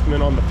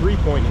adjustment on the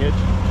 3-point hitch,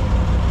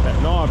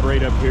 that knob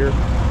right up here,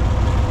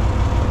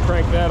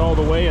 crank that all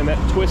the way, and that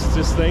twists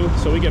this thing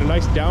so we get a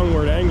nice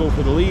downward angle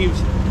for the leaves.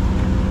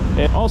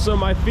 And also,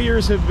 my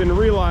fears have been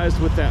realized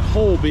with that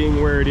hole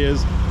being where it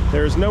is.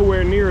 There's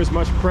nowhere near as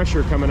much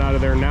pressure coming out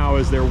of there now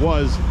as there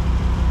was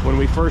when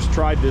we first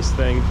tried this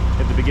thing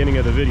at the beginning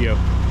of the video.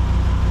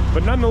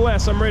 But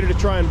nonetheless, I'm ready to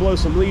try and blow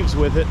some leaves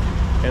with it,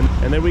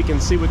 and then we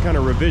can see what kind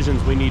of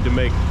revisions we need to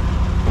make.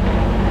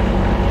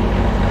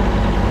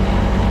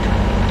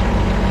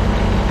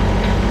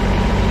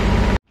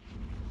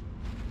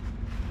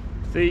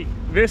 See,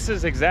 this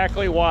is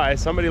exactly why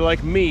somebody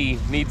like me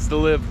needs to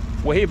live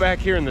way back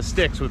here in the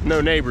sticks with no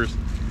neighbors.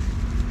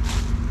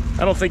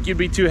 I don't think you'd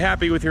be too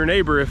happy with your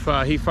neighbor if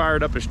he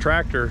fired up his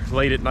tractor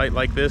late at night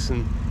like this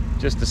and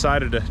just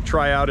decided to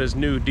try out his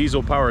new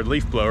diesel-powered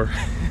leaf blower.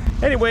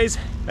 Anyways,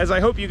 as I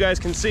hope you guys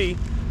can see,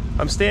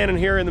 I'm standing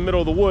here in the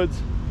middle of the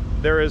woods.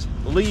 There is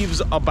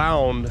leaves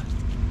abound.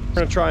 We're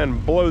gonna try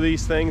and blow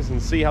these things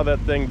and see how that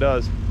thing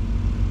does.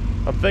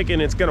 I'm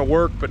thinking it's gonna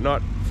work, but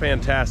not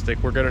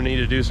fantastic. We're gonna need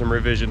to do some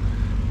revision.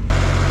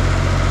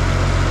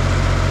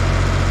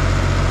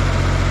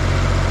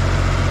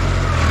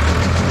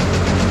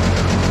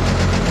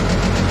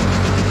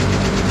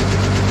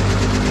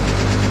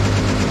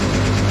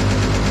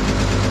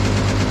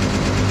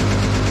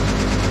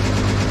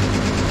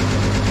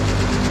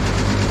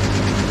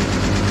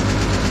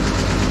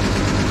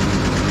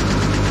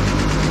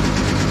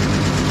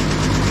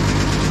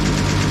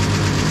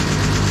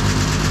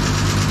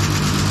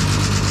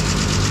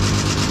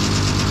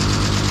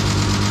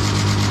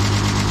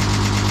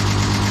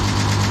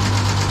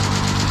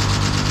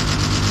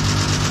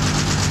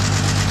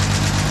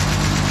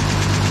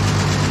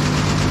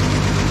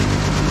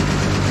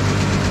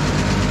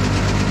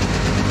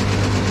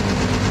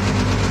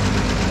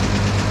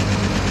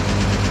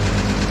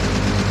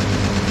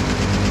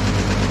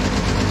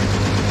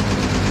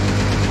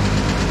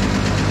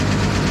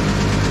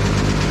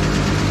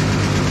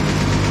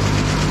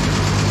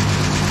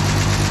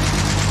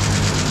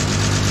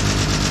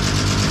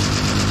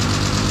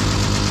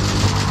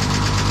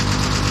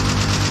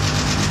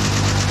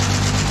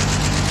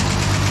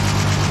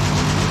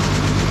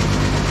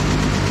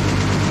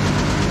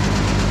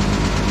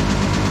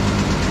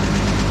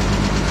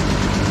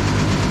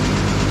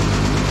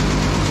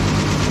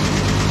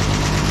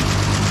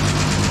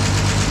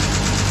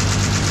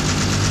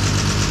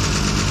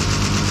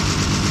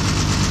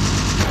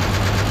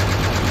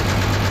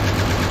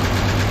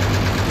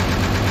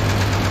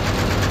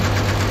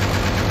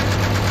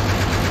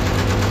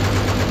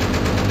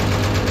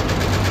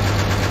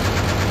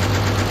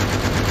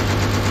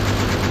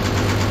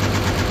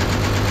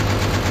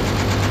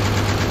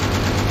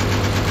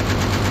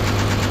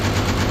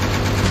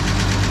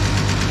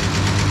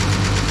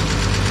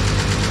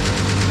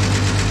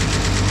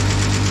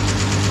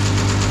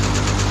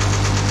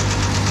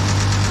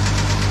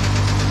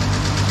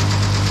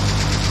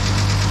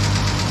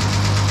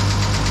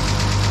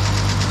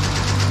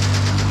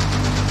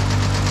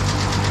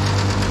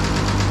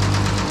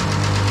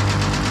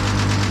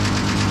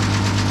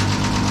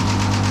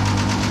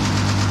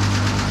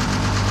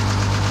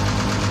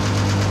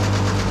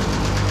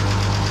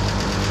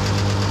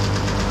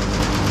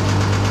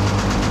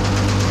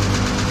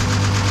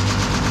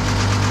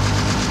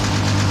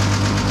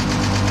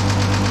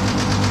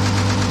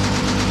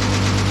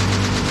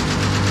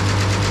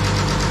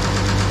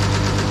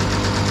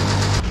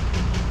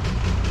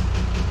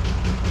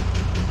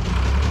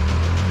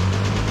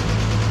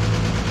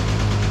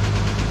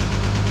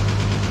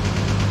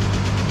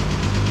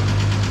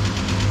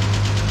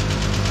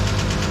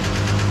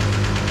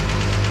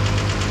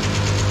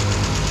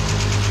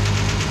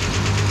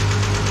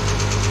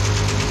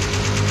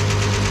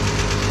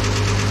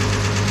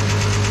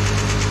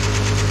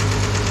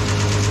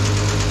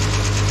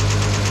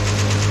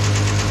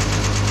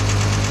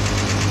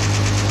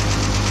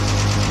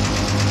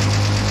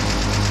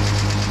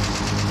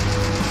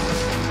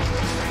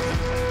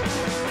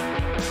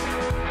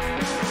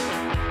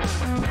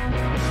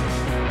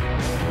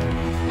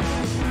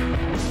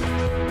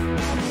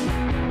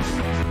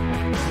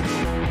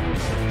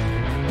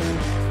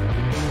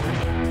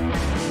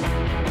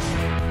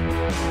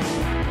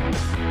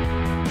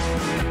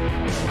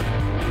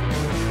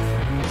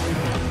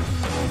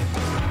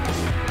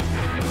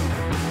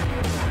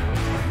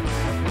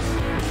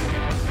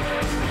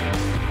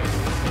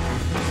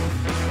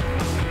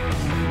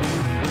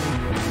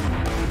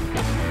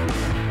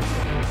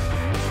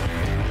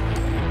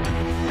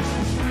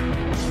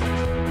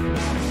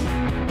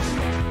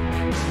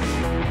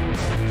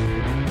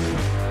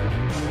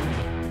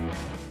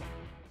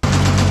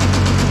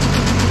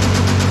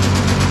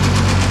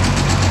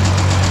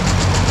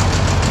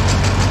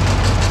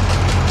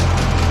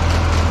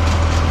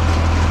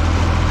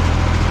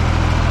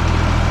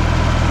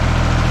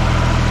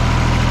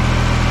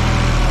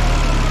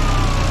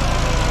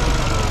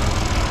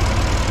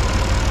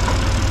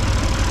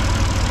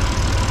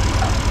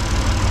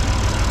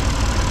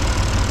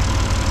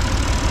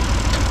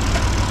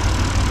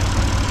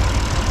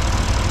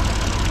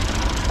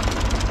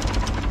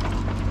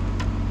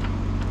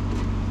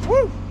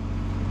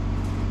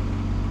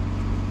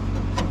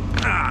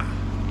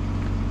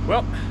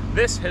 Well,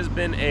 this has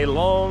been a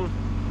long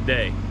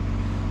day.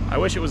 I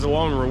wish it was a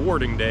long,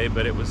 rewarding day,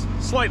 but it was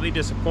slightly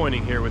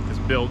disappointing here with this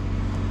build.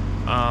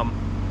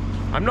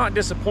 I'm not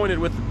disappointed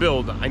with the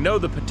build. I know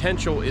the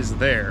potential is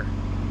there,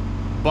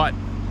 but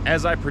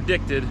as I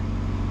predicted,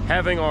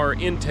 having our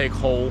intake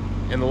hole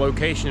in the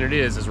location it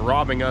is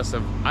robbing us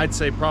of, I'd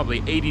say,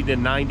 probably 80 to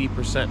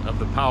 90% of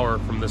the power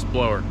from this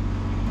blower.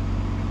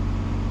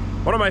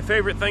 One of my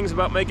favorite things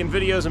about making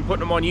videos and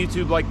putting them on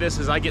YouTube like this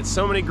is I get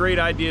so many great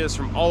ideas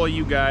from all of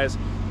you guys,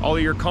 all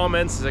of your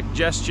comments,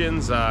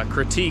 suggestions,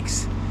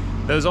 critiques.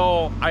 Those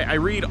all, I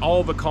read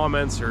all the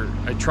comments, or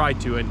I try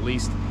to at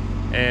least,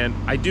 and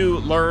I do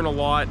learn a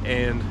lot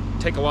and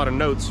take a lot of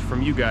notes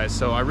from you guys,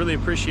 so I really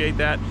appreciate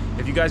that.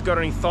 If you guys got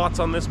any thoughts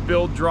on this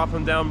build, drop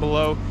them down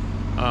below.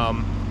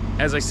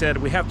 As I said,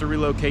 we have to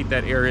relocate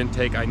that air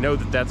intake. I know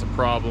that that's a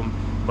problem,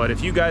 but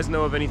if you guys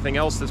know of anything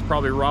else that's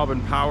probably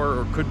robbing power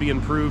or could be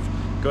improved,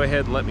 go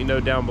ahead and let me know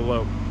down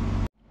below.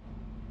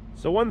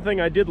 So one thing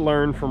I did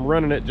learn from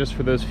running it just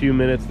for those few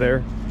minutes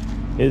there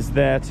is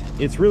that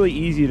it's really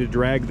easy to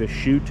drag the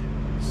chute.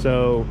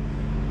 So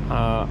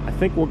I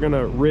think we're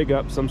gonna rig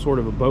up some sort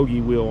of a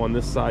bogey wheel on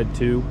this side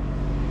too.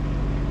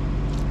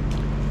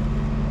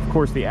 Of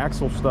course, the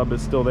axle stub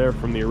is still there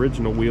from the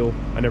original wheel.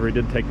 I never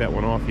did take that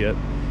one off yet.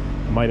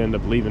 I might end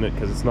up leaving it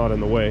because it's not in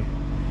the way,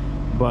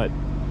 but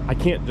I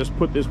can't just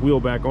put this wheel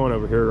back on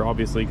over here,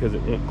 obviously, because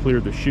it won't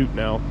clear the chute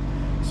now.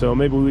 So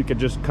maybe we could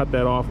just cut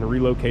that off and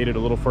relocate it a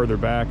little further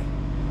back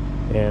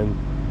and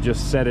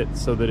just set it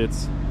so that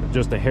it's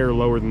just a hair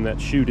lower than that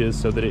chute is,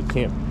 so that it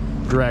can't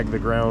drag the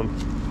ground.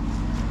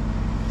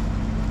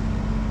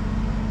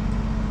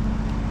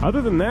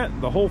 Other than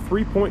that, the whole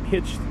 3-point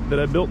hitch that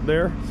I built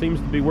there seems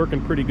to be working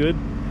pretty good.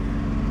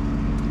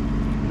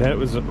 That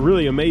was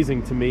really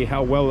amazing to me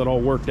how well it all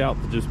worked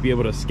out to just be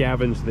able to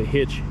scavenge the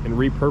hitch and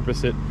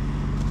repurpose it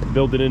and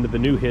build it into the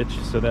new hitch.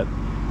 So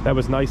that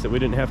was nice that we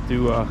didn't have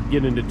to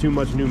get into too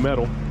much new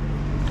metal.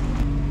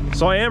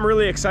 So I am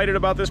really excited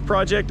about this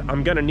project.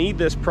 I'm gonna need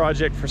this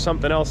project for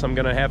something else I'm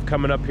gonna have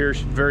coming up here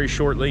very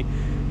shortly,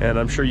 and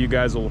I'm sure you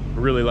guys will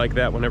really like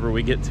that whenever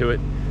we get to it.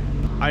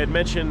 I had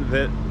mentioned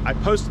that I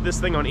posted this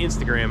thing on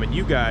Instagram, and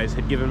you guys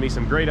had given me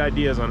some great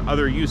ideas on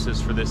other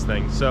uses for this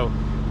thing. So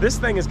this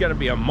thing is gonna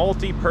be a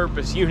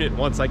multi-purpose unit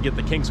once I get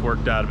the kinks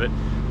worked out of it.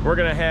 We're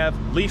gonna have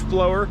leaf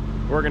blower,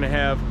 we're gonna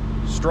have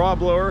straw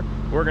blower,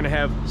 we're gonna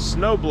have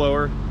snow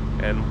blower,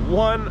 and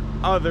one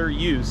other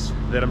use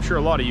that I'm sure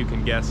a lot of you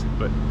can guess,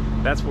 but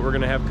that's what we're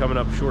gonna have coming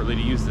up shortly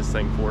to use this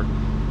thing for.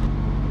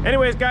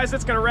 Anyways, guys,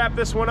 that's gonna wrap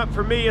this one up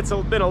for me. It's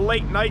been a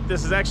late night.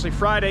 This is actually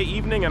Friday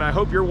evening, and I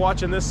hope you're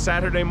watching this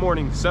Saturday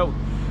morning. So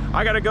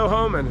I gotta go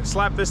home and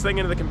slap this thing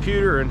into the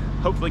computer and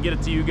hopefully get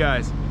it to you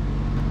guys.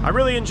 I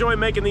really enjoy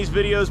making these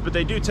videos, but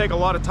they do take a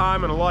lot of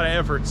time and a lot of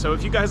effort. So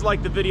if you guys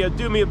like the video,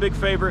 do me a big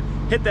favor,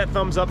 hit that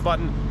thumbs up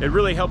button. It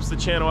really helps the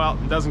channel out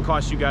and doesn't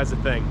cost you guys a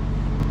thing.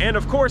 And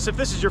of course, if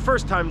this is your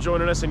first time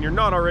joining us and you're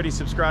not already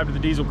subscribed to the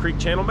Diesel Creek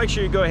channel, make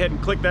sure you go ahead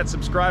and click that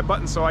subscribe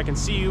button so I can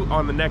see you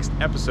on the next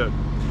episode.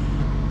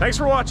 Thanks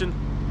for watching.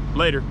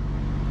 Later.